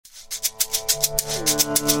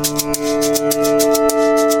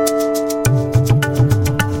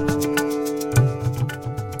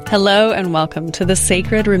Hello and welcome to the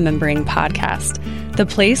Sacred Remembering Podcast, the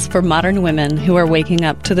place for modern women who are waking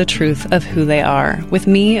up to the truth of who they are, with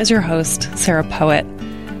me as your host, Sara Poet.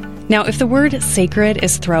 Now, if the word sacred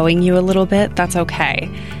is throwing you a little bit, that's okay.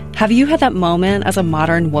 Have you had that moment as a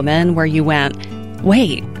modern woman where you went,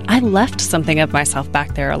 wait, I left something of myself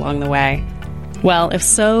back there along the way? Well, if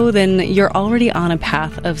so, then you're already on a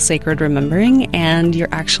path of sacred remembering and you're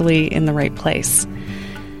actually in the right place.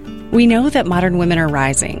 We know that modern women are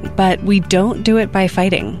rising, but we don't do it by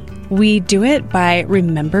fighting. We do it by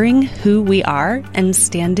remembering who we are and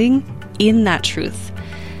standing in that truth.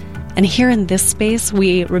 And here in this space,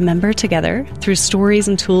 we remember together through stories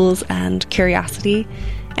and tools and curiosity.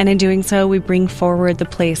 And in doing so, we bring forward the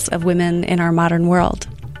place of women in our modern world.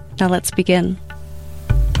 Now let's begin.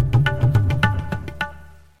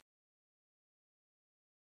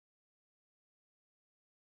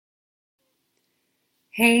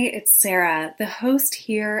 Hey, it's Sara, the host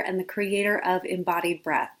here and the creator of Embodied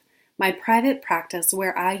Breath, my private practice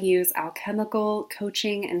where I use alchemical,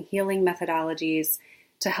 coaching, and healing methodologies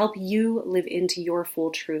to help you live into your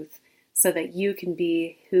full truth so that you can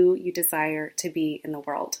be who you desire to be in the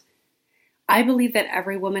world. I believe that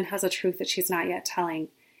every woman has a truth that she's not yet telling,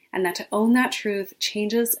 and that to own that truth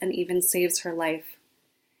changes and even saves her life.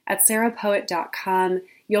 At sarapoet.com,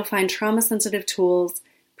 you'll find trauma-sensitive tools,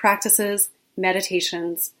 practices,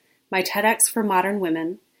 meditations, my TEDx for modern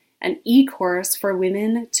women, an e-course for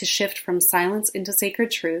women to shift from silence into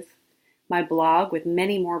sacred truth, my blog with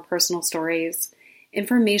many more personal stories,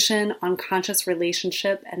 information on conscious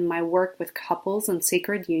relationship and my work with couples and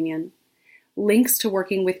sacred union, links to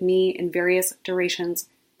working with me in various durations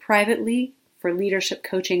privately for leadership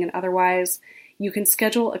coaching and otherwise. You can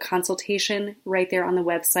schedule a consultation right there on the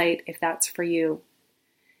website if that's for you.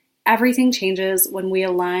 Everything changes when we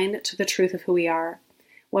align to the truth of who we are,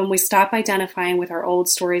 when we stop identifying with our old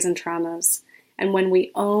stories and traumas, and when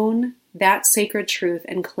we own that sacred truth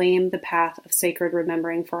and claim the path of sacred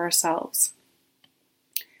remembering for ourselves.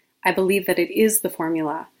 I believe that it is the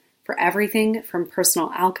formula for everything from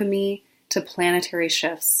personal alchemy to planetary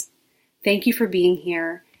shifts. Thank you for being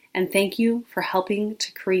here, and thank you for helping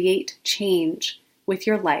to create change with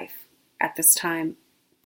your life at this time.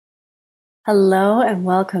 Hello and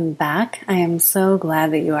welcome back. I am so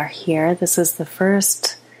glad that you are here. This is the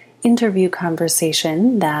first interview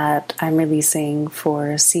conversation that I'm releasing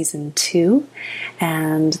for season 2.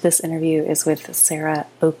 And this interview is with Sara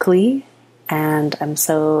Oakley. And I'm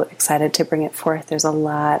so excited to bring it forth. There's a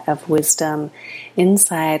lot of wisdom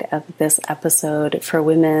inside of this episode for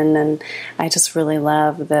women. And I just really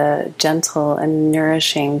love the gentle and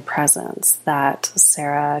nourishing presence that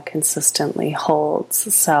Sara consistently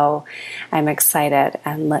holds. So I'm excited.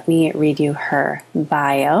 And let me read you her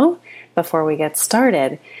bio before we get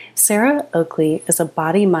started. Sara Oakley is a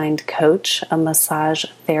BodyMind Coach, a massage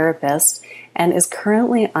therapist, and is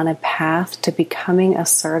currently on a path to becoming a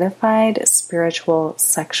Certified Spiritual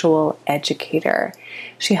Sexual Educator.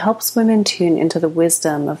 She helps women tune into the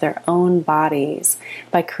wisdom of their own bodies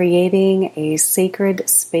by creating a sacred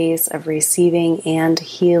space of receiving and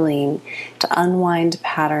healing to unwind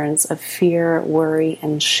patterns of fear, worry,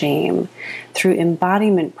 and shame. Through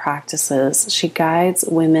embodiment practices, she guides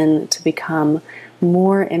women to become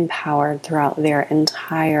more empowered throughout their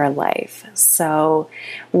entire life. So,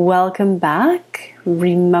 welcome back.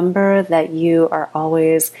 Remember that you are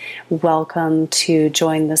always welcome to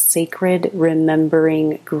join the Sacred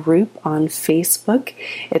Remembering group on Facebook.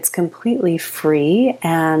 It's completely free,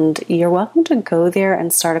 and you're welcome to go there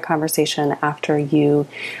and start a conversation after you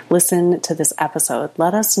listen to this episode.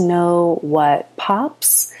 Let us know what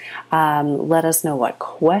pops. Let us know what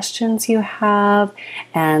questions you have,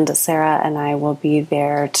 and Sara and I will be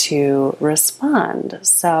there to respond.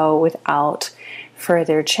 So without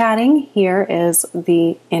further chatting, here is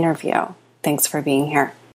the interview. Thanks for being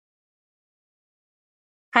here.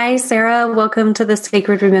 Hi, Sara. Welcome to the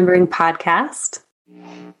Sacred Remembering Podcast.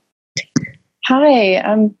 Hi,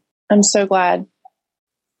 I'm so glad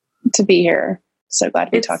to be here. So glad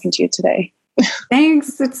to be talking to you today.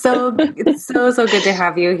 Thanks. It's so good to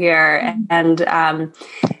have you here. And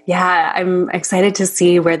yeah, I'm excited to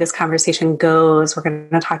see where this conversation goes. We're going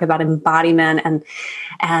to talk about embodiment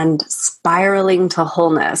and spiraling to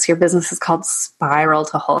wholeness. Your business is called Spiral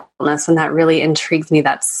to Wholeness, and that really intrigues me,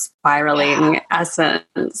 that spiraling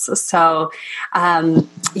essence. So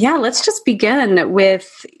yeah, let's just begin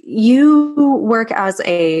with, you work as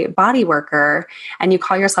a body worker and you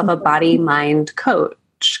call yourself a BodyMind Coach.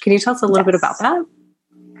 Can you tell us a little bit about that?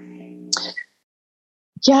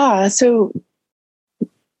 Yeah. So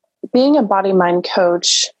being a BodyMind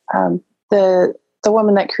coach, the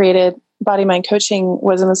woman that created BodyMind Coaching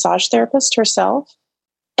was a massage therapist herself.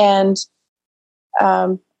 And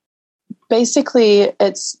basically,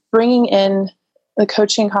 it's bringing in the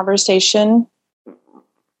coaching conversation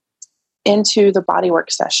into the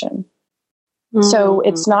bodywork session. Mm-hmm. So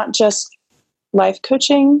it's not just life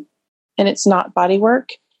coaching and it's not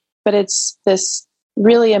bodywork, but it's this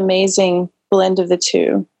really amazing blend of the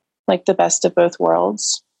two, like the best of both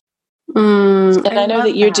worlds. And I know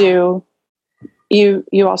that you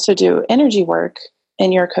also do energy work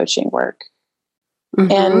in your coaching work.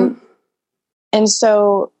 Mm-hmm. And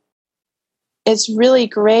so it's really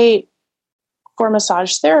great for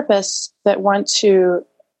massage therapists that want to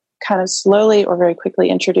kind of slowly or very quickly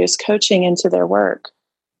introduce coaching into their work.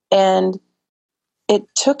 And it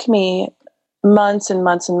took me months and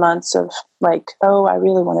months and months of like, oh, I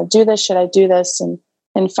really want to do this. Should I do this? And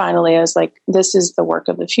finally I was like, this is the work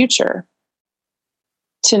of the future.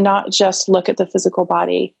 To not just look at the physical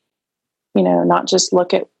body, not just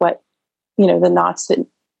look at what, the knots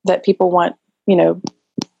that people want,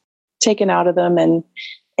 taken out of them and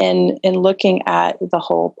looking at the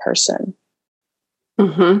whole person.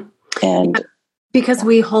 Mm-hmm. And because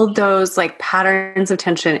we hold those like patterns of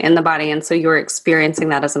tension in the body. And so you're experiencing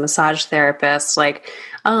that as a massage therapist, like,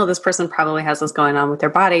 oh, this person probably has this going on with their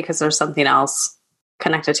body because there's something else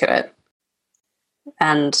connected to it.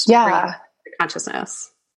 And the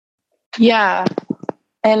consciousness. Yeah.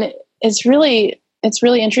 And it's really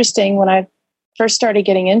interesting. When I first started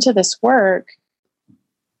getting into this work,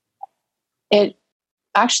 it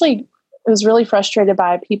actually was really frustrated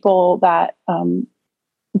by people that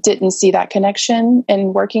didn't see that connection,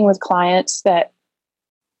 and working with clients that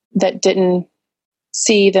didn't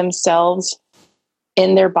see themselves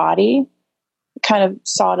in their body, kind of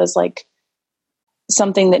saw it as like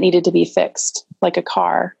something that needed to be fixed, like a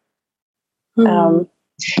car. Mm-hmm.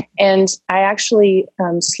 And I actually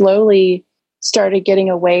slowly started getting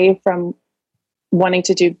away from wanting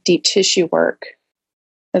to do deep tissue work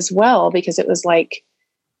as well, because it was like,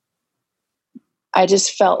 I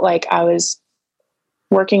just felt like I was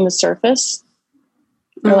working the surface,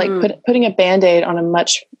 or like putting a Band-Aid on a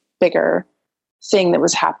much bigger thing that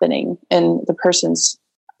was happening in the person's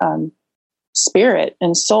spirit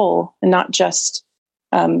and soul, and not just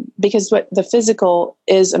because what the physical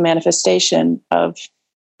is a manifestation of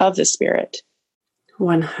the spirit.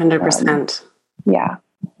 100%.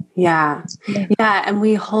 Yeah. And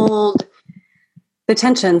we hold the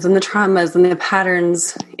tensions and the traumas and the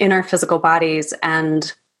patterns in our physical bodies.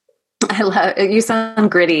 And I love it. You sound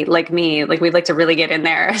gritty like me. Like we'd like to really get in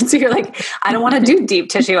there. So you're like, I don't want to do deep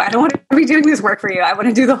tissue. I don't want to be doing this work for you. I want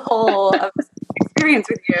to do the whole of this experience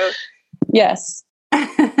with you. Yes.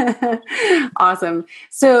 Awesome.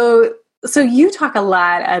 So you talk a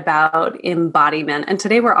lot about embodiment, and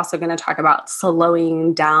today we're also going to talk about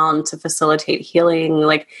slowing down to facilitate healing,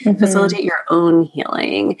 like facilitate your own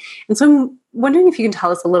healing. And so I'm wondering if you can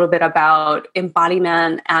tell us a little bit about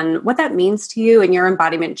embodiment and what that means to you and your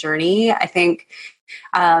embodiment journey. I think,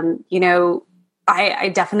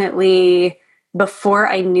 I definitely, before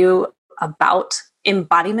I knew about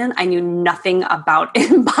embodiment, I knew nothing about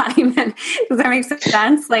embodiment. Does that make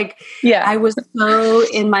sense? Like, I was so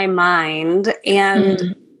in my mind,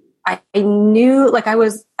 and I knew, like, I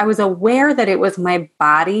was aware that it was my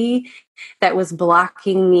body that was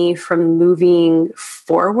blocking me from moving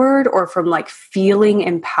forward, or from like feeling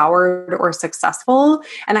empowered or successful.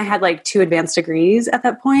 And I had like 2 advanced degrees at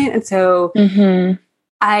that point. And so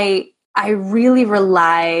I really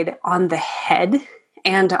relied on the head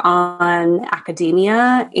and on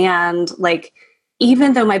academia. And like,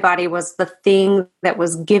 even though my body was the thing that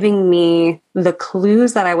was giving me the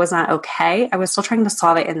clues that I was not okay, I was still trying to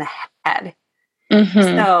solve it in the head.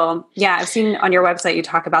 So I've seen on your website, you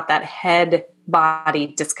talk about that head body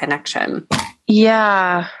disconnection.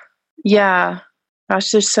 Yeah.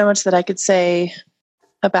 Gosh, there's so much that I could say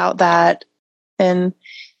about that. And,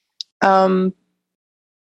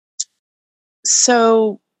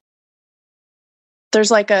 so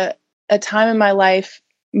there's like a time in my life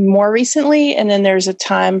more recently, and then there's a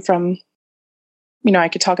time from, I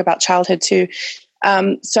could talk about childhood too.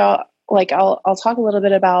 So like, I'll talk a little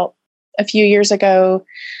bit about a few years ago.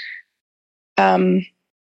 It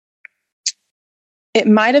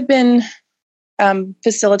might have been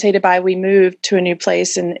facilitated by, we moved to a new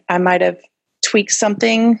place, and I might have tweaked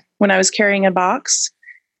something when I was carrying a box.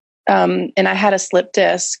 And I had a slip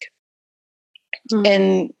disc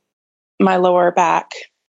in my lower back,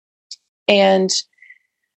 and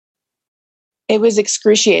it was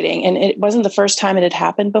excruciating, and it wasn't the first time it had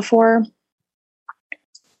happened before.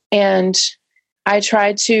 And I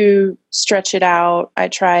tried to stretch it out. I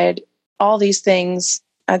tried all these things.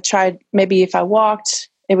 I tried, maybe if I walked,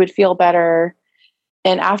 it would feel better.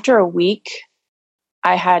 And after a week,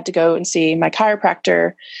 I had to go and see my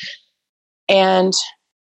chiropractor. And,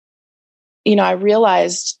 I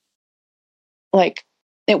realized, like,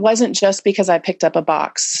 it wasn't just because I picked up a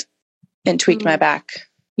box and tweaked my back.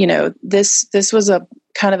 This was a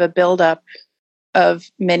kind of a buildup of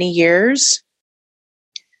many years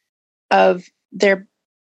of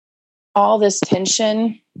all this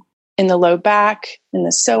tension in the low back, in the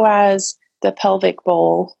psoas, the pelvic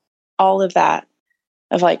bowl, all of that,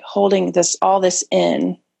 of like holding all this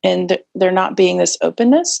in, and there not being this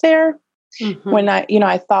openness there. When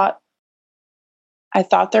I thought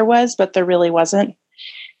there was, but there really wasn't.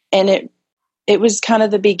 And it was kind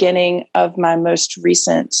of the beginning of my most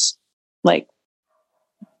recent, like,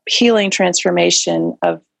 healing transformation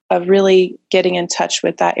of really getting in touch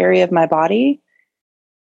with that area of my body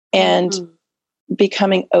and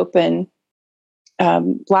becoming open.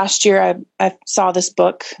 Last year, I saw this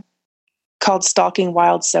book called Stalking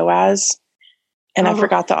Wild Psoas, and I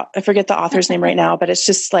forget the author's name right now, but it's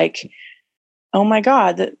just like, oh my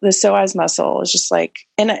God, the psoas muscle is just like,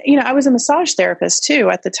 and I was a massage therapist too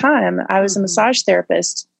at the time. I was a massage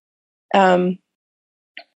therapist, but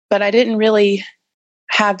I didn't really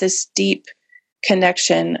have this deep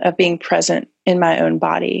connection of being present in my own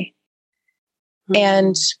body.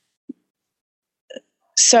 And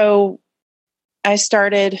so I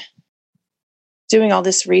started doing all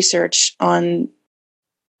this research on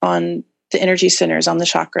the energy centers, on the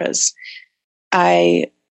chakras.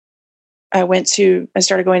 I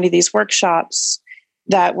started going to these workshops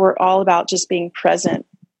that were all about just being present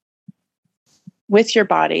with your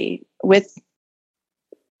body, with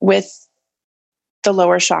the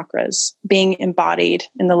lower chakras, being embodied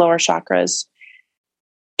in the lower chakras.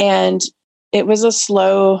 And it was a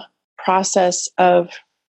slow process of,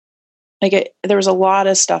 like, there was a lot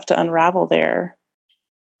of stuff to unravel there.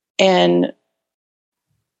 And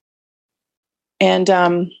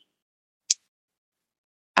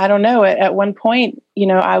I don't know, at one point,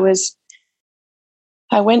 I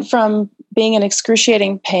went from being in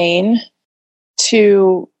excruciating pain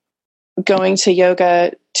to going to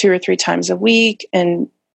yoga 2 or 3 times a week and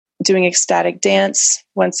doing ecstatic dance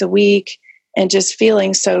once a week and just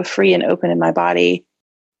feeling so free and open in my body.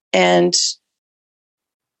 And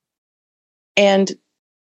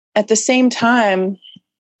at the same time,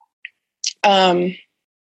 my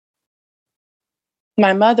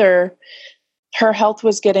mother, her health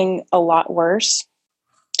was getting a lot worse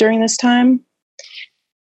during this time.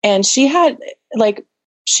 And she had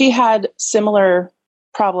similar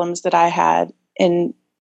problems that I had,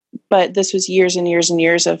 but this was years and years and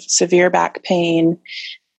years of severe back pain,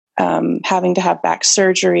 having to have back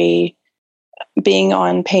surgery, being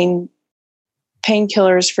on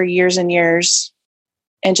painkillers for years and years,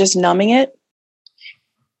 and just numbing it.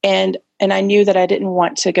 And I knew that I didn't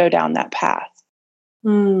want to go down that path.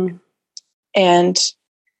 And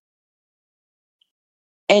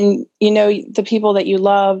the people that you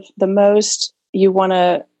love the most, you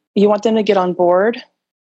want them to get on board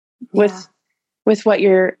with what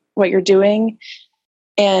you're doing,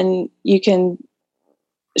 and you can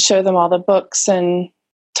show them all the books and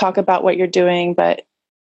talk about what you're doing, but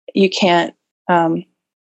you can't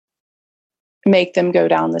make them go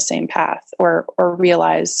down the same path or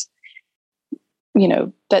realize,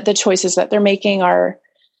 that the choices that they're making are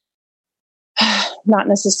not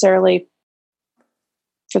necessarily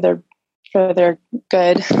for their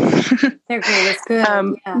good. Their greatest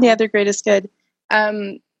good. Yeah, their greatest good.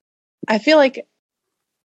 I feel like,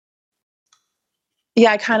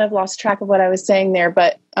 I kind of lost track of what I was saying there,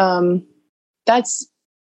 but that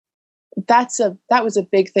was a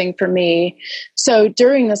big thing for me. So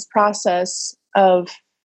during this process of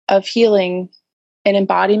healing and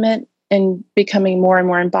embodiment and becoming more and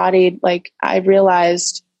more embodied, like, I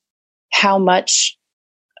realized how much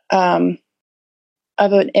of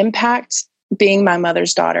an impact being my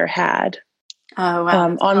mother's daughter had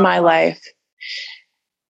on my life,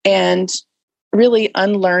 and really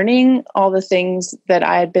unlearning all the things that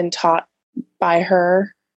I had been taught by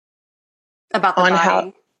her about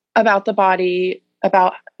the body,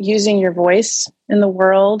 about using your voice in the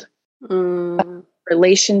world,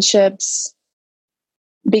 relationships,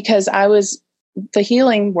 because the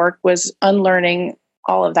healing work was unlearning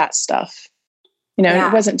all of that stuff.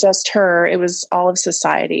 It wasn't just her, it was all of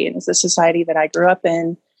society. And it's the society that I grew up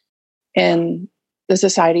in and the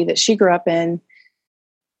society that she grew up in.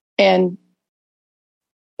 And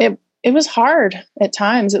it was hard at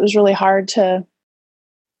times. It was really hard to,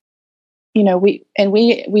 we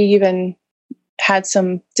even had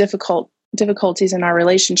some difficulties in our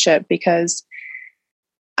relationship because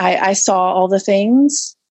I saw all the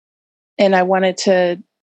things and I wanted to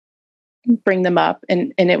bring them up,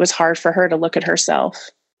 and it was hard for her to look at herself,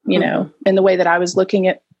 you know, in the way that I was looking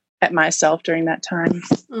at myself during that time.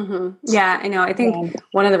 Yeah, I know. I think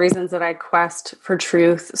one of the reasons that I quest for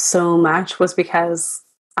truth so much was because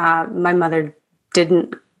my mother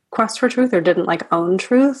didn't quest for truth or didn't like own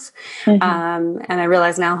truth. And I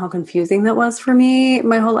realize now how confusing that was for me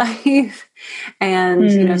my whole life.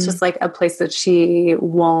 And, you know, it's just like a place that she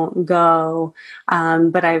won't go.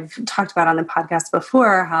 But I've talked about on the podcast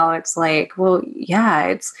before how it's like, well, yeah,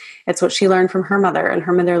 it's what she learned from her mother and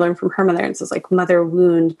her mother learned from her mother. And so it's like mother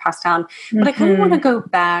wound passed down. But I kind of want to go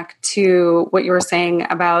back to what you were saying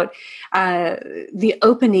about the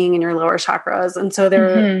opening in your lower chakras. And so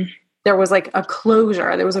there was like a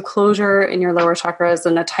closure. There was a closure in your lower chakras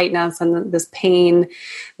and a tightness and this pain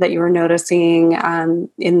that you were noticing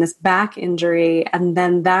in this back injury. And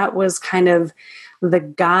then that was kind of the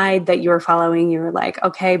guide that you were following. You were like,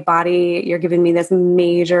 okay, body, you're giving me this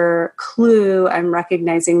major clue. I'm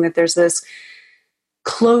recognizing that there's this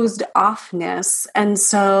closed offness. And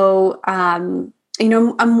so, you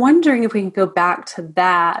know, I'm wondering if we can go back to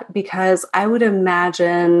that, because I would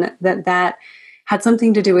imagine that had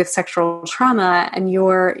something to do with sexual trauma, and you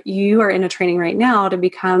are in a training right now to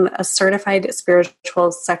become a certified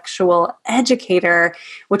spiritual sexual educator,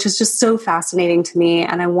 which is just so fascinating to me.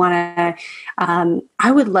 And I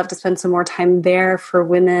would love to spend some more time there for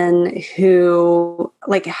women who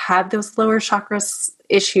like have those lower chakras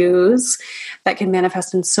issues that can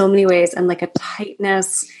manifest in so many ways, and like a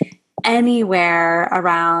tightness anywhere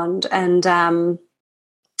around, and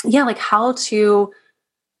like how to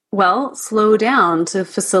slow down to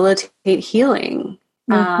facilitate healing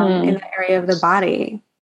in that area of the body.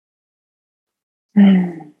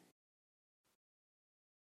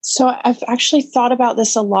 So I've actually thought about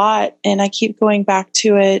this a lot, and I keep going back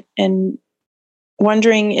to it and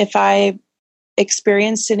wondering if I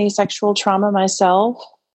experienced any sexual trauma myself.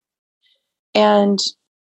 And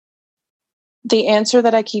the answer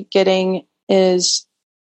that I keep getting is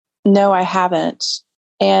no, I haven't.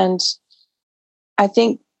 And I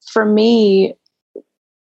think for me,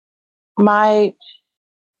 the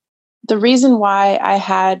reason why I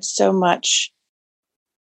had so much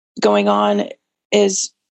going on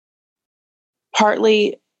is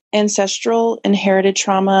partly ancestral, inherited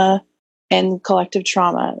trauma, and collective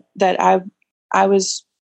trauma. That I was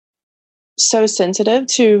so sensitive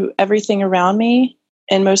to everything around me,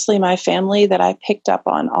 and mostly my family, that I picked up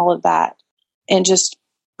on all of that and just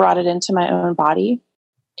brought it into my own body.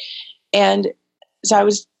 And so I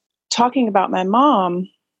was talking about my mom,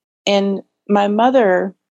 and my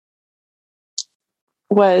mother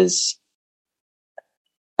was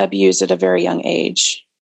abused at a very young age.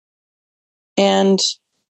 And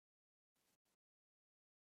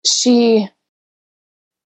she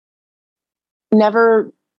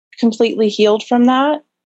never completely healed from that.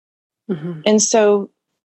 And so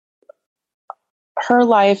her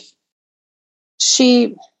life,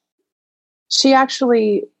 she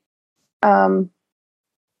actually,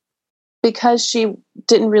 because she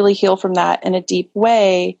didn't really heal from that in a deep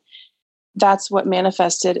way, that's what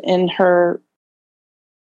manifested in her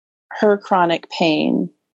chronic pain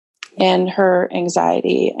and her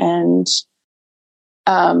anxiety and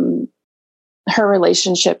her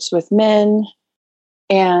relationships with men.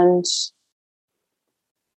 And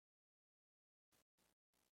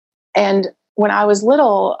when I was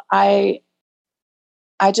little, I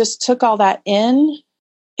just took all that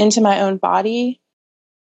into my own body.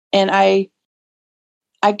 And I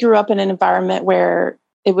grew up in an environment where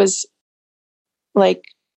it was like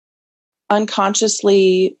I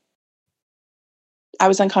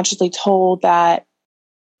was unconsciously told that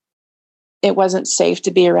it wasn't safe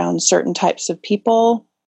to be around certain types of people.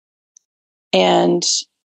 And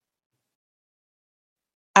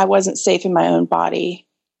I wasn't safe in my own body.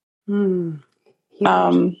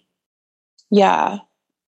 Yeah.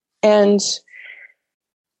 And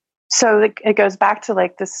so it goes back to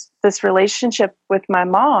like this relationship with my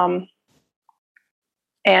mom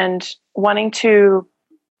and wanting to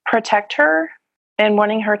protect her and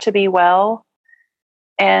wanting her to be well,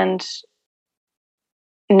 and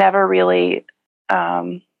never really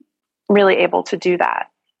able to do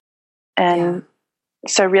that. And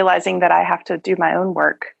so realizing that I have to do my own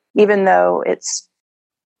work, even though it's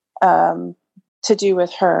to do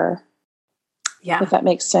with her. Yeah. if that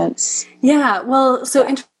makes sense. Yeah. Well, so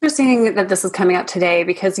interesting that this is coming up today,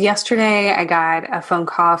 because yesterday I got a phone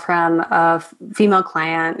call from a female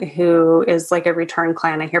client who is like a return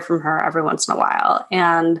client. I hear from her every once in a while.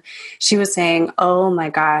 And she was saying, oh my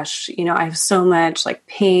gosh, I have so much like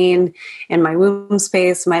pain in my womb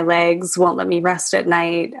space. My legs won't let me rest at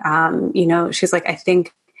night. She's like, I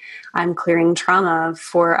think I'm clearing trauma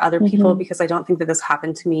for other people because I don't think that this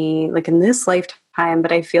happened to me like in this lifetime,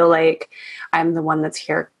 but I feel like I'm the one that's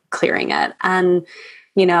here clearing it. And,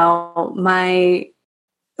 my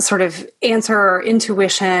sort of answer or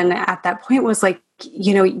intuition at that point was like,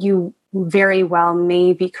 you very well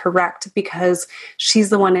may be correct, because she's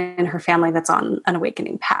the one in her family that's on an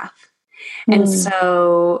awakening path. And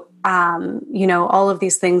so, all of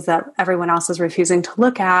these things that everyone else is refusing to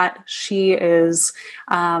look at, she is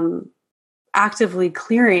actively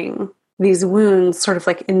clearing these wounds sort of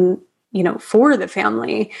like for the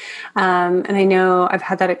family. And I know I've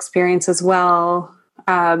had that experience as well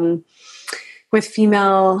with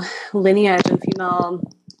female lineage and female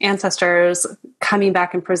ancestors coming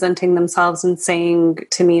back and presenting themselves and saying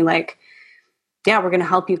to me like, yeah, we're going to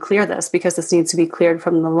help you clear this because this needs to be cleared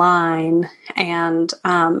from the line. And,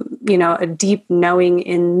 a deep knowing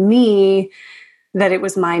in me that it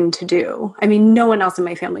was mine to do. I mean, no one else in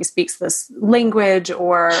my family speaks this language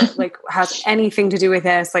or like has anything to do with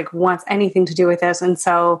this, like wants anything to do with this. And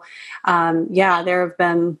so, there have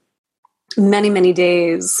been many, many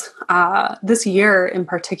days, this year in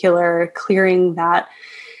particular, clearing that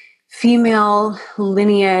female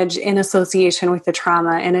lineage in association with the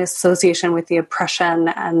trauma, in association with the oppression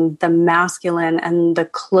and the masculine and the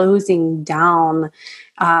closing down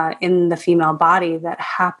in the female body that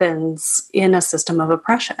happens in a system of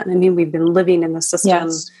oppression. I mean, we've been living in the system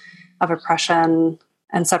of oppression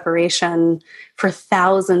and separation for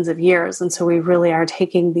thousands of years. And so we really are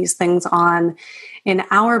taking these things on in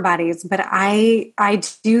our bodies. But I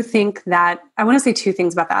do think that, I want to say two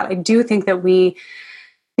things about that. I do think that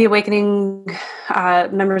the awakening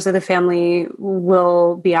members of the family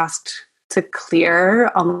will be asked to clear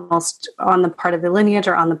almost on the part of the lineage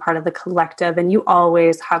or on the part of the collective. And you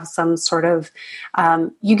always have some sort of,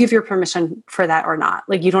 you give your permission for that or not.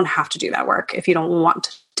 Like you don't have to do that work if you don't want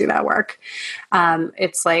to do that work.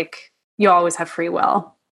 It's like you always have free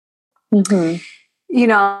will. And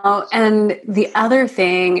the other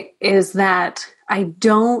thing is that I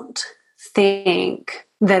don't think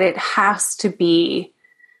that it has to be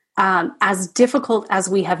as difficult as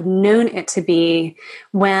we have known it to be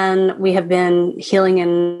when we have been healing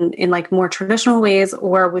in like more traditional ways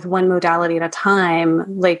or with one modality at a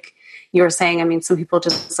time. Like you were saying, I mean, some people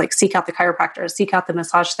just like seek out the chiropractor, seek out the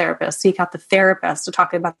massage therapist, seek out the therapist to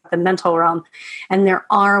talk about the mental realm. And there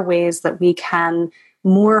are ways that we can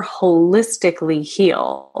more holistically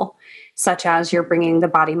heal, such as you're bringing the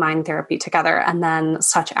body-mind therapy together, and then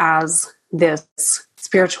such as this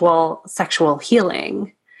spiritual sexual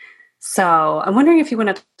healing. So I'm wondering if you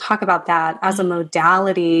want to talk about that as a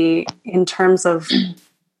modality in terms of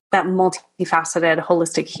that multifaceted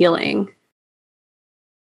holistic healing.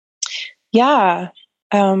 Yeah.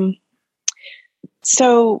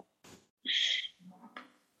 So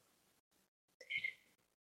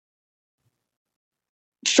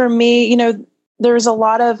for me, there's a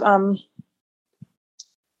lot of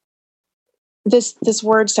this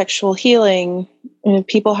word sexual healing.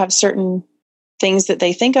 People have certain things that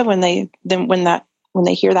they think of when they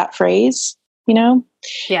hear that phrase,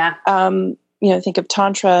 Yeah. Think of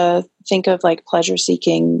Tantra, think of like pleasure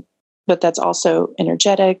seeking, but that's also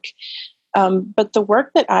energetic. But the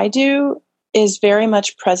work that I do is very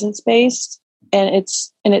much presence based, and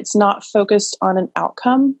it's not focused on an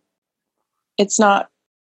outcome. It's not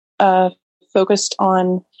focused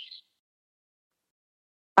on,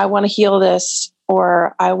 I want to heal this,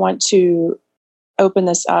 or I want to open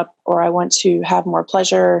this up, or I want to have more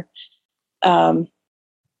pleasure.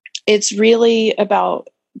 It's really about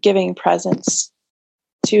giving presence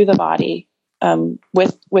to the body,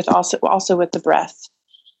 with also with the breath.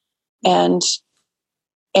 And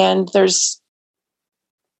there's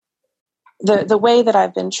the way that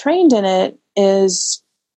I've been trained in it is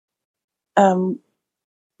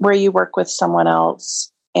where you work with someone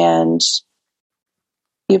else and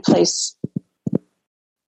you place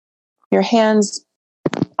your hands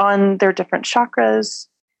on their different chakras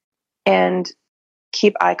and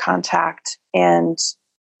keep eye contact and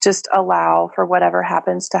just allow for whatever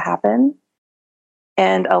happens to happen,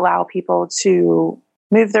 and allow people to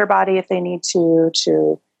move their body if they need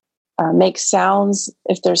to make sounds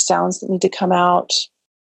if there's sounds that need to come out,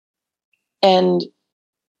 and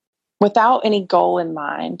without any goal in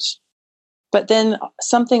mind. But then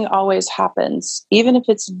something always happens, even if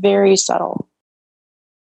it's very subtle.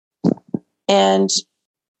 And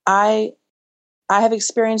I have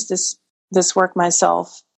experienced this work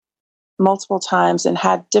myself multiple times and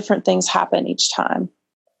had different things happen each time.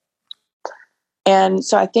 And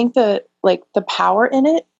so I think the power in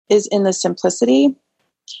it is in the simplicity,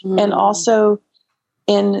 and also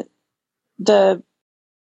in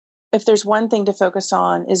if there's one thing to focus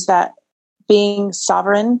on, is that being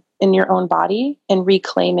sovereign in your own body and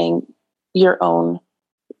reclaiming your own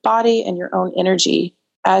body and your own energy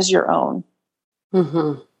as your own.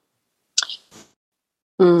 Mm-hmm.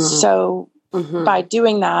 Mm-hmm. So by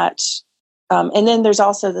doing that, and then there's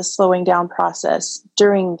also the slowing down process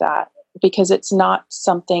during that, because it's not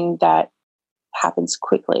something that happens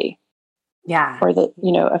quickly. Yeah. Or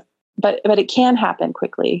that, but it can happen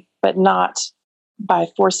quickly, but not by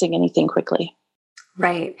forcing anything quickly.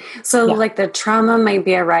 Right. So like the trauma might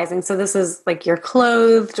be arising. So this is like you're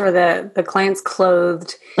clothed, or the client's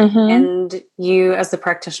clothed, and you as the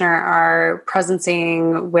practitioner are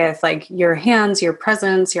presencing with like your hands, your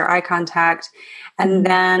presence, your eye contact, and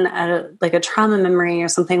then a trauma memory or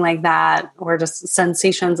something like that, or just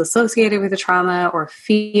sensations associated with the trauma, or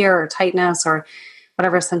fear or tightness or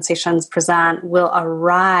whatever sensations present will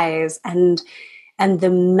arise, and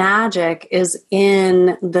the magic is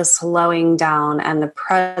in the slowing down and the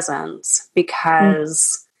presence,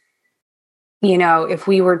 because, if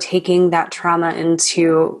we were taking that trauma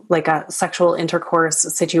into like a sexual intercourse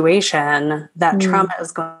situation, that trauma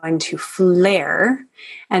is going to flare,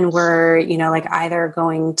 and we're, either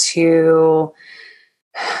going to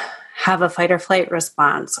have a fight or flight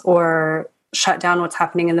response, or shut down what's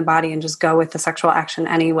happening in the body and just go with the sexual action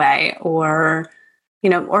anyway, or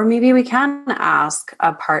maybe we can ask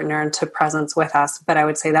a partner to presence with us, but I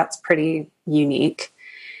would say that's pretty unique.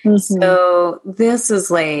 So this is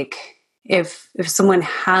like, if someone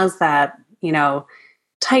has that,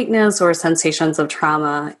 tightness or sensations of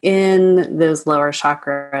trauma in those lower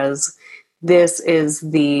chakras, this is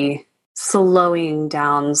the slowing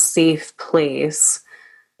down, safe place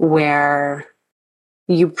where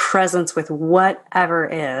you presence with whatever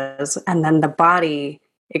is, and then the body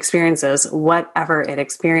experiences whatever it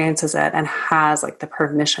experiences it, and has like the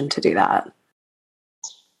permission to do that.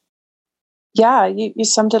 Yeah, you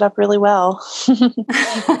summed it up really well.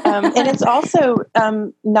 And it's also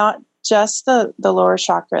not just the lower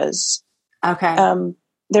chakras. Okay.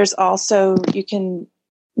 There's also, you can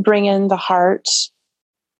bring in the heart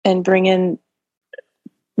and bring in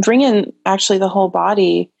actually the whole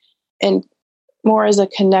body, and more as a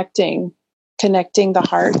connecting the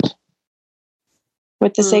heart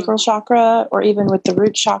with the sacral chakra, or even with the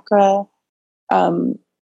root chakra.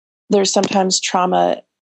 There's sometimes trauma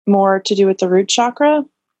more to do with the root chakra.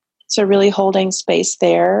 So really holding space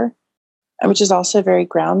there, which is also very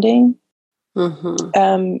grounding.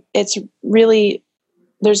 It's really,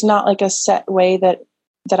 there's not like a set way that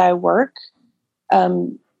I work.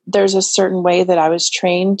 There's a certain way that I was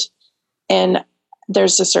trained, and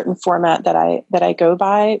there's a certain format that I go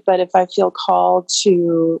by. But if I feel called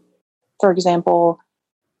to, for example,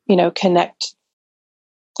 connect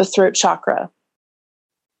the throat chakra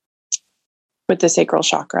with the sacral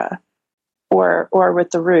chakra, or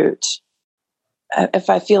with the root, if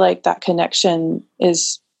I feel like that connection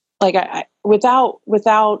is like, I without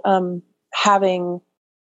having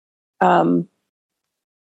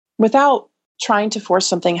without trying to force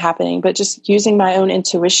something happening, but just using my own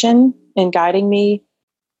intuition and guiding me,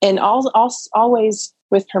 and always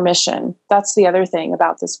with permission. That's the other thing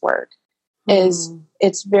about this work, is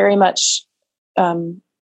it's very much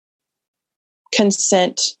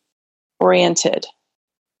consent oriented,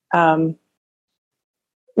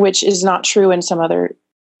 which is not true in some other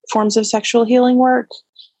forms of sexual healing work.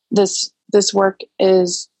 This work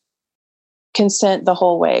is consent the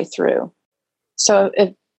whole way through. So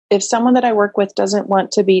if someone that I work with doesn't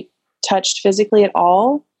want to be touched physically at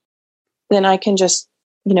all, then I can just,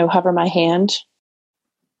 hover my hand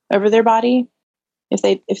over their body. If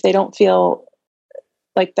they don't feel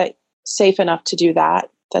like that safe enough to do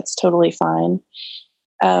that, that's totally fine.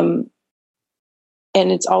 And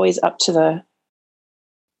it's always up to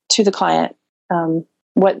the client,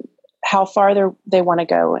 how far they want to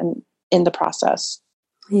go in the process.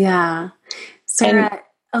 Yeah. Sarah,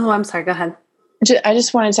 I'm sorry, go ahead. I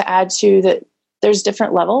just wanted to add too that there's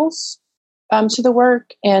different levels to the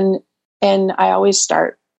work, and I always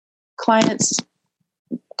start clients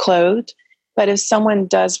clothed, but if someone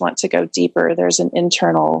does want to go deeper, there's an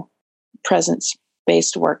internal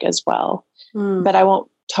presence-based work as well. But I won't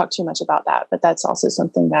talk too much about that, but that's also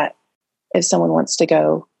something that if someone wants to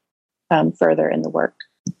go further in the work.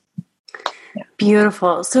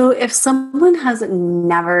 Beautiful. So if someone has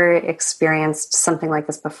never experienced something like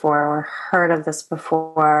this before or heard of this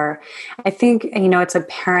before, I think, it's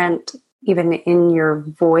apparent even in your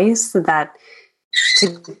voice that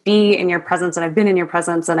to be in your presence, and I've been in your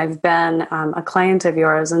presence, and I've been a client of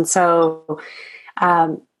yours. And so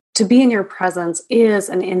to be in your presence is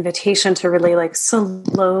an invitation to really like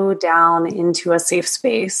slow down into a safe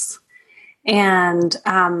space. And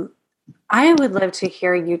I would love to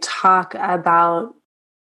hear you talk about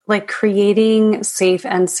like creating safe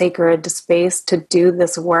and sacred space to do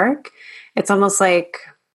this work. It's almost like,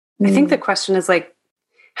 I think the question is like,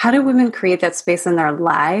 how do women create that space in their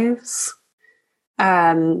lives?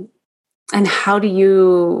 And how do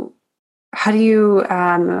you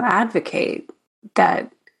advocate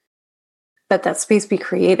that space be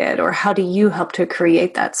created, or how do you help to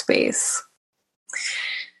create that space?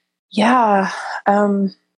 Yeah.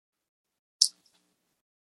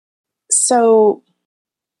 So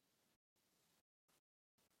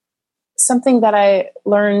something that I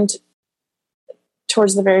learned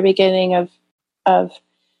towards the very beginning of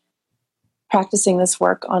practicing this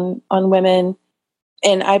work on women,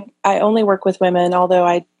 and I only work with women, although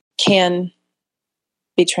I can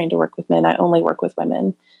be trained to work with men. I only work with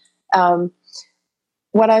women.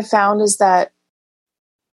 What I've found is that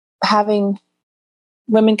having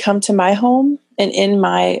women come to my home and in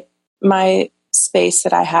my space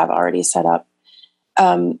that I have already set up,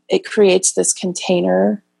 it creates this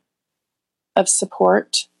container of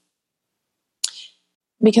support.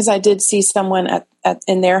 Because I did see someone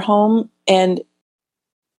in their home and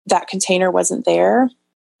that container wasn't there.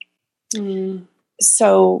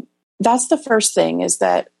 So that's the first thing, is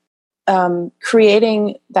that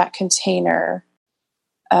creating that container.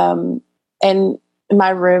 And my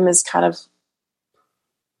room is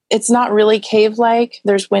it's not really cave-like.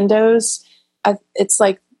 There's windows. It's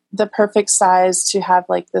like the perfect size to have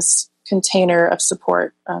like this container of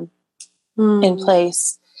support in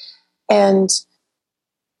place. And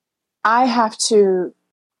I have to,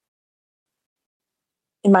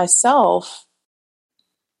 in myself,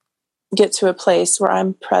 get to a place where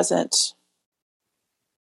I'm present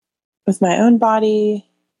with my own body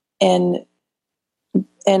and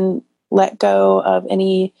let go of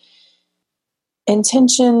any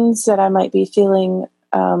intentions that I might be feeling,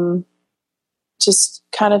 just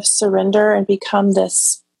kind of surrender and become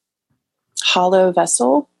this hollow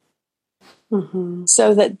vessel,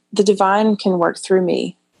 so that the divine can work through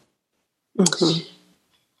me.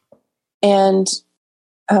 And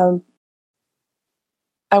I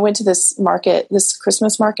went to this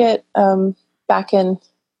Christmas market, back in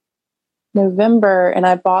November, and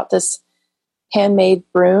I bought this handmade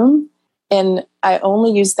broom, and I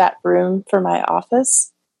only use that broom for my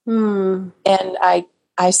office. And I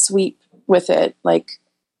sweep with it, like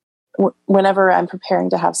whenever I'm preparing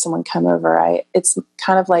to have someone come over. It's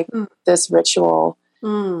kind of like this ritual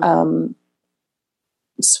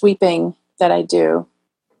sweeping that I do.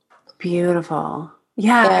 Beautiful.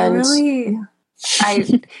 Yeah, and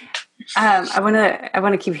I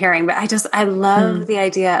want to keep hearing, but I love the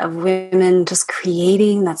idea of women just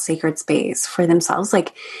creating that sacred space for themselves,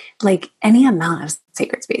 like any amount of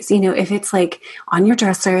sacred space. If it's like on your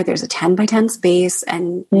dresser, there's a 10 by 10 space,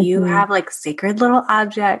 and you have like sacred little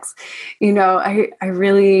objects. I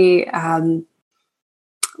really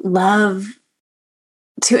love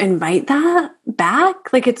to invite that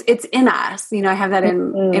back. Like it's in us. I have that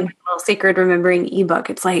in my little Sacred Remembering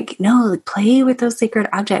ebook. It's like, no, play with those sacred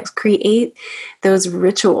objects, create those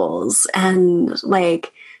rituals. And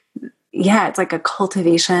like, yeah, it's like a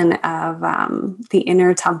cultivation of the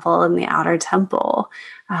inner temple and the outer temple,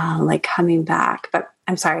 like coming back. But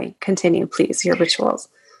I'm sorry, continue, please, your rituals.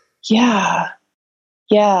 Yeah.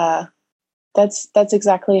 That's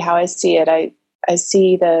exactly how I see it. I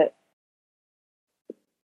see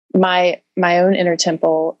my own inner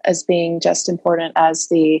temple as being just important as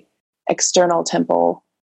the external temple,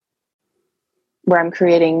 where I'm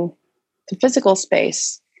creating the physical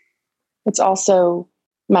space. It's also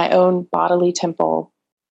my own bodily temple,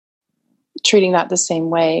 treating that the same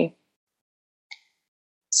way,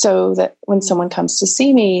 so that when someone comes to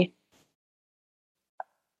see me,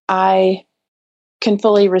 I can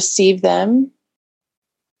fully receive them,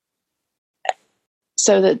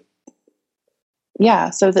 so that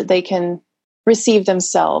they can receive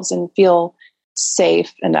themselves and feel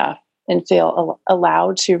safe enough and feel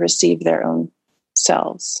allowed to receive their own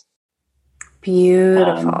selves.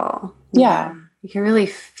 Beautiful. Yeah. You can really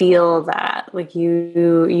feel that, like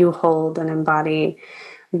you hold and embody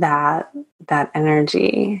that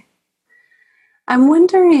energy. I'm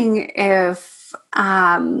wondering if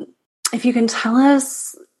you can tell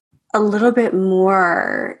us a little bit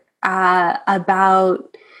more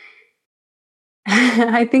about,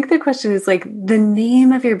 I think the question is like the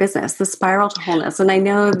name of your business, the Spiral to Wholeness. And I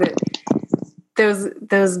know that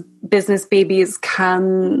those business babies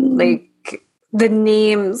come, like the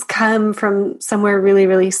names come from somewhere really,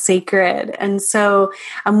 really sacred. And so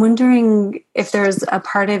I'm wondering if there's a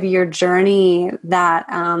part of your journey that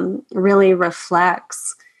really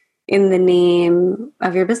reflects in the name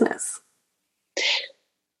of your business.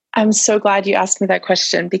 I'm so glad you asked me that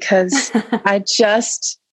question, because I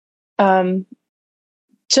just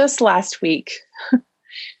last week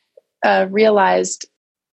realized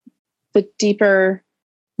the deeper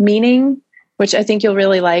meaning, which I think you'll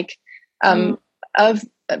really like, of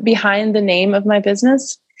behind the name of my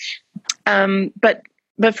business. But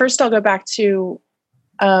first I'll go back to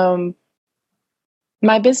my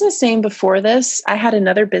business name before this. I had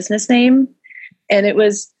another business name, and it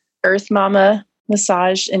was Earth Mama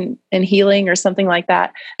Massage and Healing or something like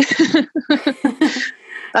that.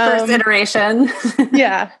 First iteration.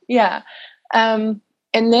 Yeah. And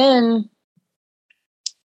then,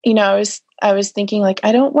 I was thinking, like,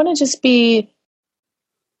 I don't want to just be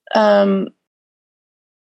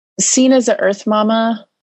seen as an Earth Mama,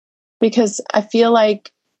 because I feel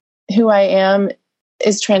like who I am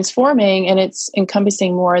is transforming, and it's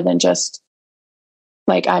encompassing more than just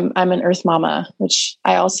like I'm an Earth Mama, which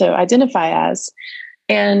I also identify as.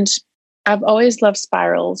 And I've always loved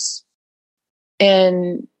spirals.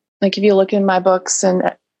 And like, if you look in my books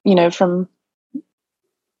and, from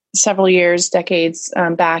several years, decades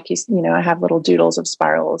back, I have little doodles of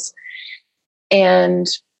spirals. And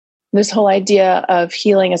this whole idea of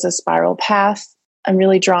healing as a spiral path, I'm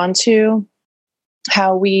really drawn to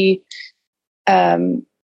how we're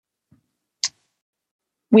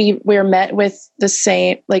met with the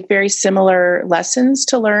same, like very similar lessons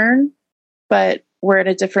to learn, but we're at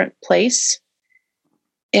a different place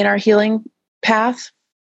in our healing path.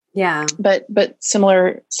 Yeah. But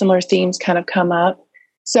similar themes kind of come up.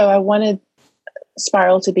 So I wanted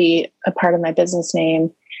Spiral to be a part of my business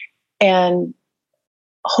name, and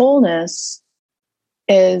wholeness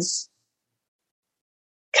is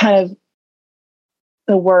kind of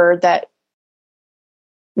the word that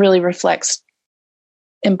really reflects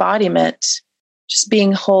embodiment, just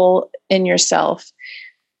being whole in yourself,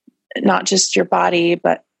 not just your body,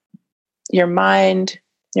 but your mind,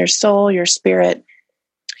 your soul, your spirit.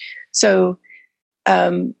 So,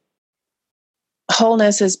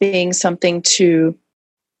 wholeness is being something to,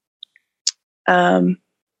 not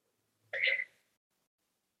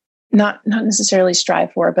necessarily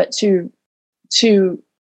strive for, but to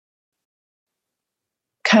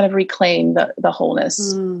kind of reclaim the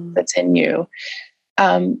wholeness that's in you.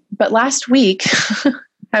 But last week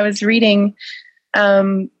I was reading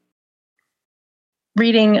a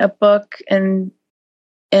book, and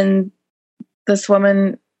this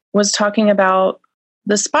woman was talking about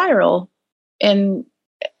the spiral, and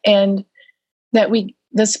that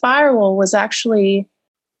the spiral was actually,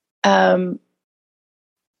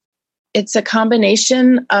 it's a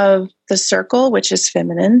combination of the circle, which is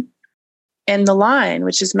feminine, and the line,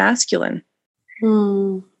 which is masculine.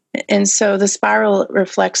 And so the spiral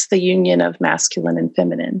reflects the union of masculine and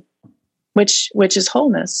feminine, which is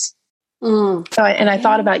wholeness. So I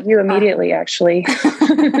thought about you immediately, actually.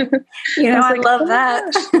 I love that.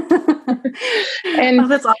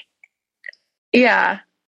 And that's awesome. Yeah,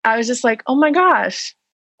 I was just like, oh my gosh,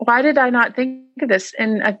 why did I not think of this?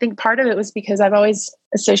 And I think part of it was because I've always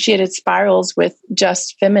associated spirals with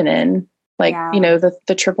just feminine, like,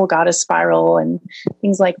 the triple goddess spiral and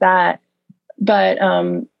things like that. But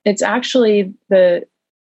it's actually the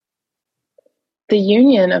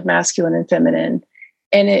union of masculine and feminine.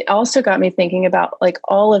 And it also got me thinking about, like,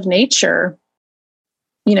 all of nature.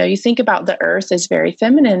 You think about the earth as very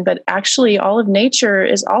feminine, but actually all of nature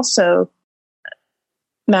is also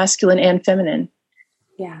masculine and feminine.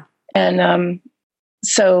 Yeah. And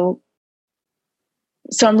so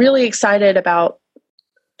I'm really excited about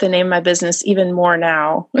the name of my business even more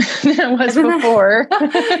now than I was before.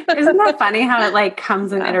 Isn't that funny how it like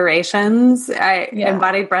comes in iterations?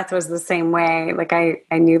 Embodied breath was the same way. Like I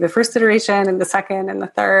knew the first iteration and the second and the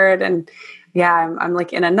third, and I'm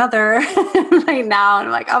like in another right now, and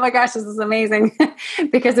I'm like, oh my gosh, this is amazing.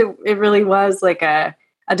 Because it really was like a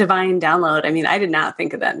divine download. I mean, I did not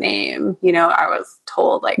think of that name. I was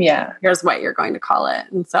told, like, here's what you're going to call it.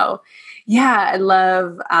 And so, I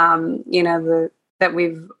love, that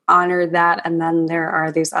we've honored that. And then there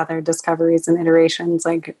are these other discoveries and iterations,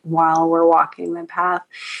 like while we're walking the path.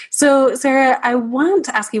 So Sara, I want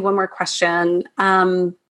to ask you one more question.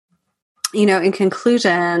 In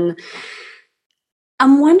conclusion,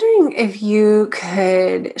 I'm wondering if you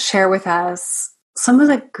could share with us some of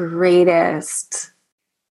the greatest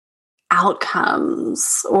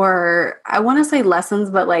outcomes, or I want to say lessons,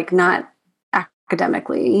 but like not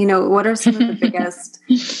academically. You know, what are some of the biggest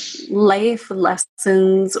life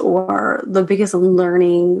lessons or the biggest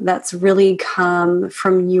learning that's really come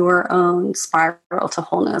from your own spiral to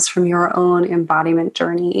wholeness, from your own embodiment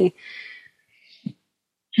journey?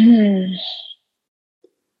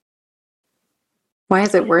 Why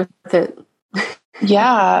is it worth it?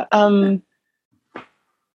 Yeah.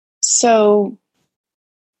 So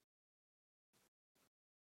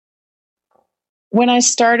when I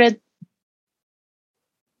started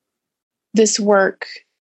this work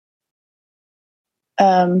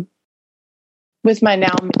with my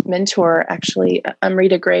now mentor, actually,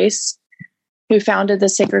 Rita Grace, who founded the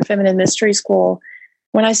Sacred Feminine Mystery School.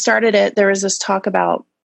 When I started it, there was this talk about,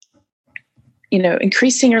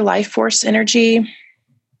 increasing your life force energy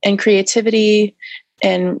and creativity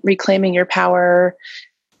and reclaiming your power.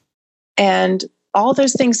 And all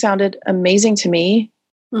those things sounded amazing to me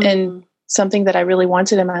and something that I really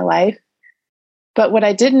wanted in my life. But what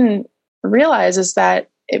I didn't realize is that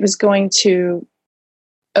it was going to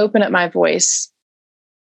open up my voice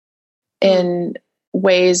in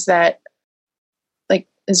ways that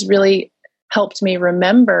has really helped me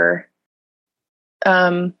remember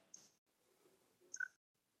who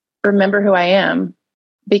I am,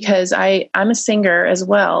 because I'm a singer as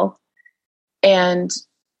well. And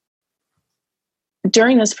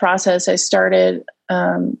during this process, I started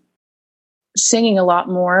singing a lot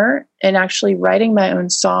more and actually writing my own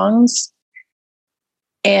songs.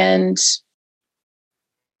 And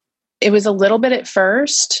it was a little bit at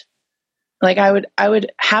first. Like I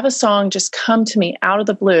would have a song just come to me out of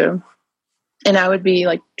the blue, and I would be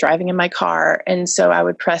like driving in my car. And so I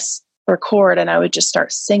would press record and I would just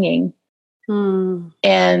start singing.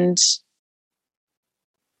 And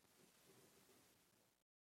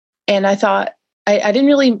I thought, I didn't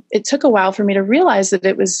really, it took a while for me to realize that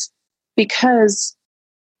it was because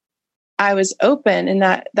I was open, and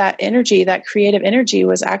that energy, that creative energy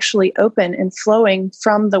was actually open and flowing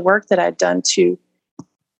from the work that I'd done to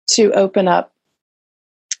open up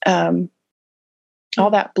all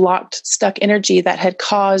that blocked, stuck energy that had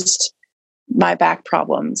caused my back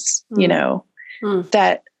problems,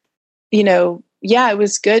 that, it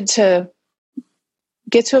was good to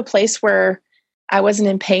get to a place where I wasn't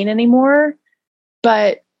in pain anymore,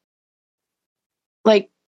 but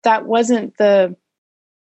that wasn't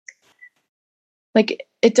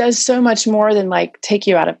it does so much more than take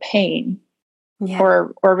you out of pain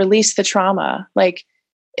or release the trauma.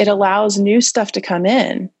 It allows new stuff to come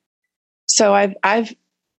in. So I've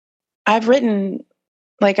written,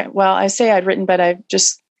 I say I've written, but I've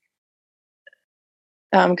just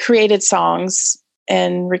created songs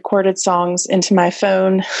and recorded songs into my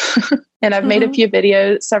phone. And I've made a few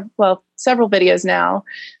videos, several videos now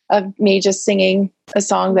of me just singing a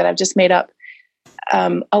song that I've just made up.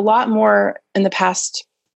 A lot more in the past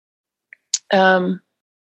 9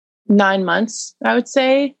 months, I would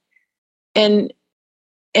say. And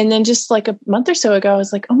then just a month or so ago, I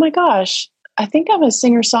was like, oh my gosh, I think I'm a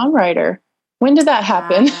singer-songwriter. When did that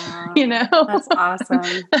happen? Wow, that's awesome.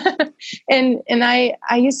 and I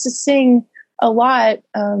used to sing a lot.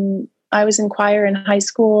 I was in choir in high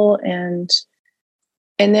school, and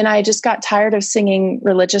then I just got tired of singing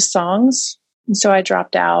religious songs. And so I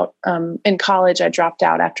dropped out. In college, I dropped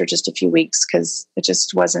out after just a few weeks because it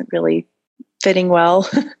just wasn't really fitting well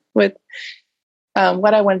with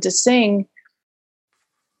what I wanted to sing.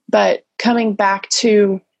 But coming back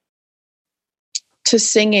to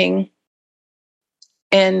singing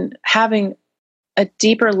and having a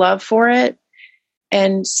deeper love for it,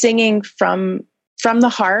 and singing from the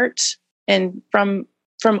heart and from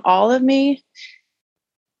all of me.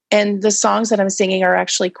 And the songs that I'm singing are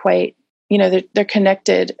actually quite, they're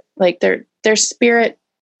connected. They're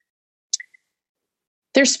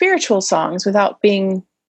spiritual songs without being,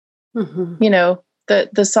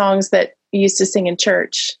 the songs that you used to sing in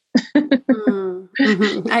church.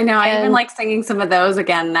 I know. I even like singing some of those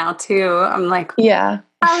again now too. I'm like, yeah,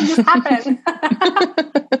 how did this happen?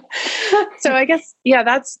 So I guess,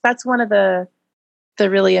 that's one of the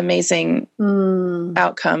really amazing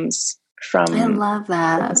outcomes from I love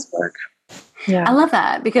that. This work. Yeah. I love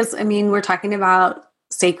that because we're talking about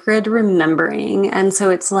sacred remembering. And so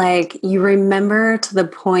it's you remember to the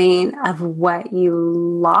point of what you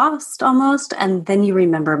lost almost, and then you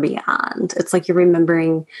remember beyond. It's you're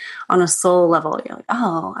remembering on a soul level. You're like,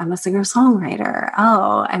 oh, I'm a singer-songwriter.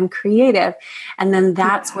 Oh, I'm creative. And then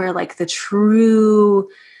that's where the true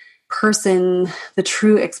person, the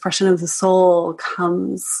true expression of the soul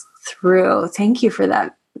comes through. Thank you for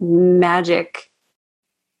that magic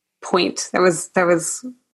point. That was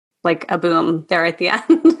like a boom there at the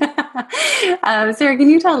end. Sara, can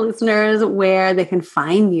you tell listeners where they can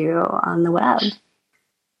find you on the web?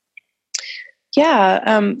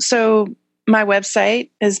 Yeah. So my website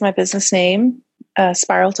is my business name,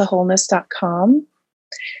 spiraltowholeness.com.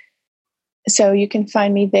 So you can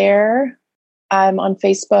find me there. I'm on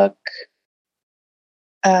Facebook,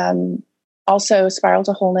 also Spiral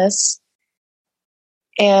to Wholeness.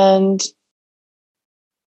 And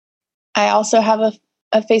I also have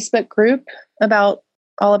a Facebook group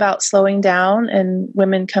all about slowing down and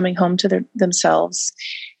women coming home to themselves.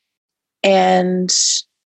 And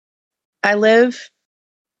I live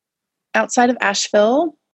outside of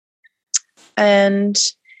Asheville, and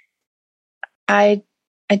I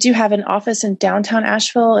do have an office in downtown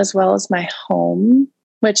Asheville as well as my home,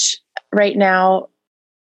 which right now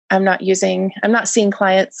I'm not seeing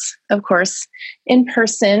clients, of course, in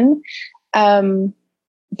person.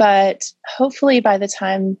 But hopefully by the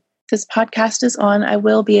time this podcast is on, I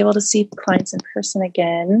will be able to see clients in person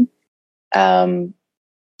again. I'm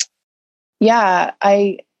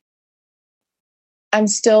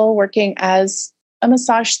still working as a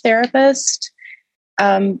massage therapist.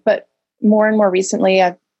 But more and more recently,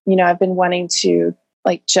 I've been wanting to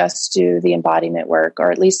just do the embodiment work, or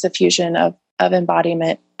at least the fusion of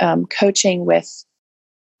embodiment, coaching with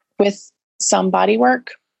some body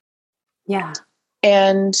work. Yeah.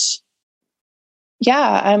 And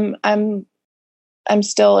I'm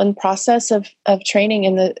still in process of training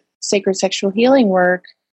in the sacred sexual healing work.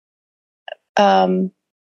 But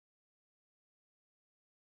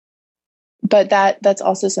that's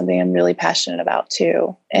also something I'm really passionate about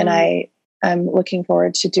too. And I'm looking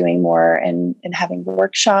forward to doing more and having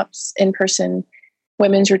workshops, in-person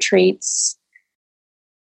women's retreats,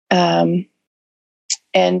 and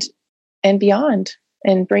beyond,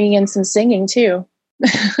 and bringing in some singing too.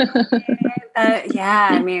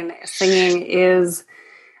 Singing is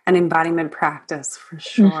an embodiment practice for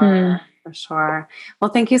sure. Mm-hmm. For sure.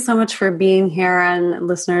 Well, thank you so much for being here. And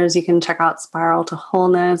listeners, you can check out Spiral to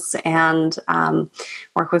Wholeness and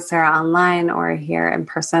work with Sara online or here in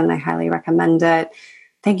person. I highly recommend it.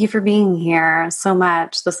 Thank you for being here so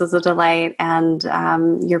much. This is a delight. And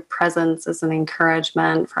your presence is an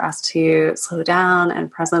encouragement for us to slow down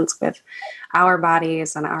and presence with our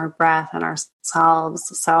bodies and our breath and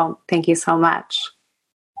ourselves. So thank you so much.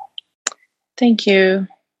 Thank you.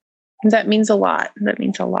 That means a lot. That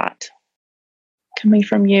means a lot coming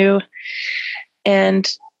from you. And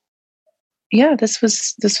yeah, this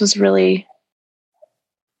was really,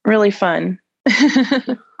 really fun.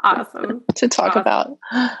 Awesome. To talk about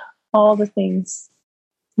all the things.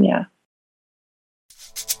 Yeah.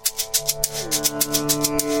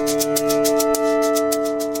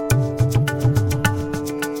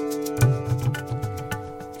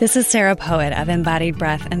 This is Sarah Poet of Embodied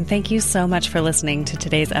Breath, and thank you so much for listening to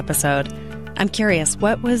today's episode. I'm curious,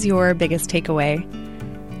 what was your biggest takeaway?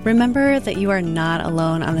 Remember that you are not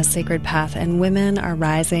alone on the sacred path, and women are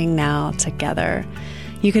rising now together.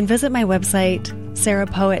 You can visit my website,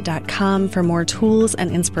 sarapoet.com, for more tools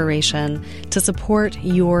and inspiration to support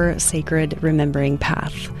your sacred remembering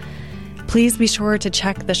path. Please be sure to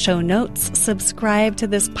check the show notes, subscribe to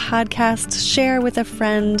this podcast, share with a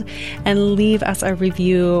friend, and leave us a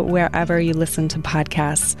review wherever you listen to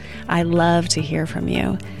podcasts. I love to hear from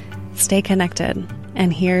you. Stay connected,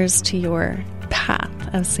 and here's to your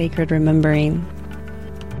path of sacred remembering.